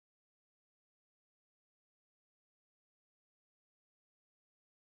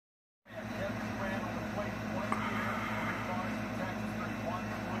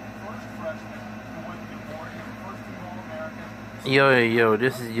Yo,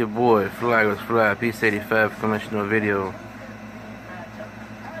 this is your boy, Flag was Fly, Peace 85, promotional video.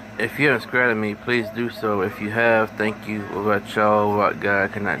 If you haven't subscribed to me, please do so. If you have, thank you. Without y'all, without God, I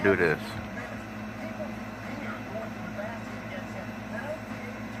cannot do this.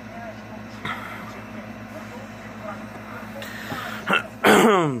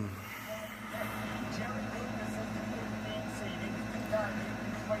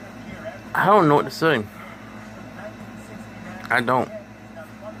 I don't know what to say. I don't.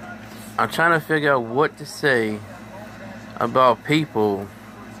 I'm trying to figure out what to say about people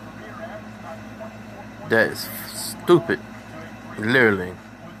that's stupid, literally.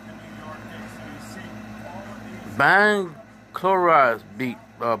 Buying chloride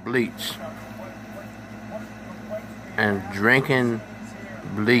bleach and drinking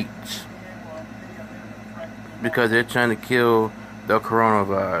bleach because they're trying to kill the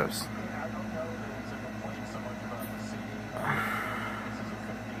coronavirus.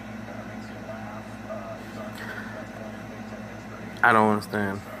 I don't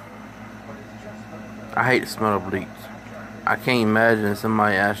understand. I hate the smell of bleach. I can't imagine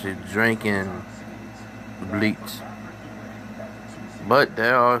somebody actually drinking bleach. But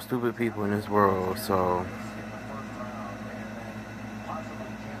there are stupid people in this world, so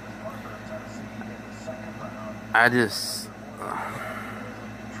I just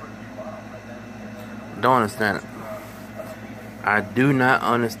don't understand it. I do not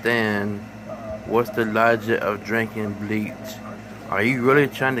understand what's the logic of drinking bleach. Are you really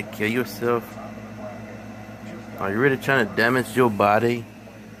trying to kill yourself? Are you really trying to damage your body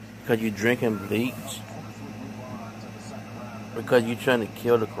because you're drinking bleach? Because you're trying to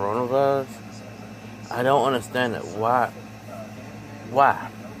kill the coronavirus? I don't understand it. Why? Why?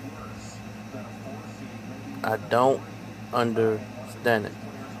 I don't understand it.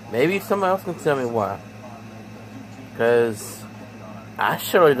 Maybe somebody else can tell me why. Because I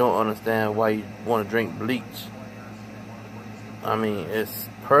surely don't understand why you want to drink bleach. I mean, it's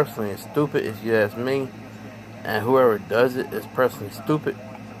personally stupid if you ask me. And whoever does it is personally stupid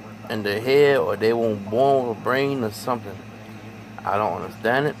in their head, or they weren't born with a brain or something. I don't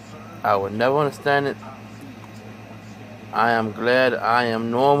understand it. I would never understand it. I am glad I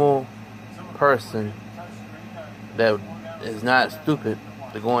am normal person that is not stupid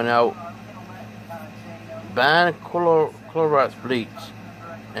to going out buying chloride bleach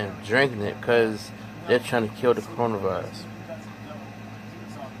and drinking it because they're trying to kill the coronavirus.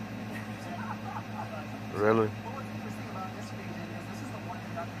 Really?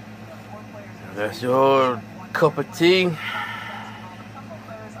 That's your cup of tea.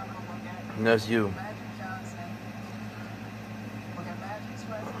 And that's you.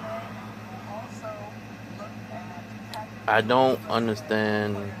 I don't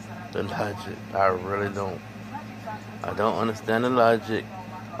understand the logic. I really don't. I don't understand the logic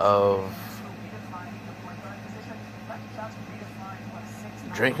of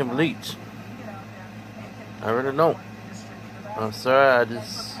drinking bleach. I really don't. I'm sorry,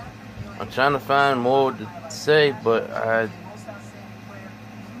 I'm trying to find more to say, but I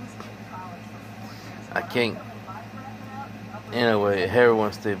can't. Anyway,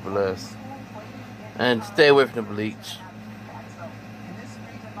 everyone stay blessed. And stay away from the bleach.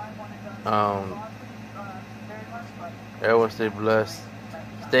 Everyone stay blessed.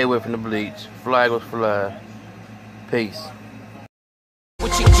 Stay away from the bleach. Flag was fly. Peace.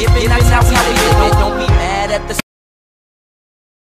 What you giving, that's how we live. Don't be mad at the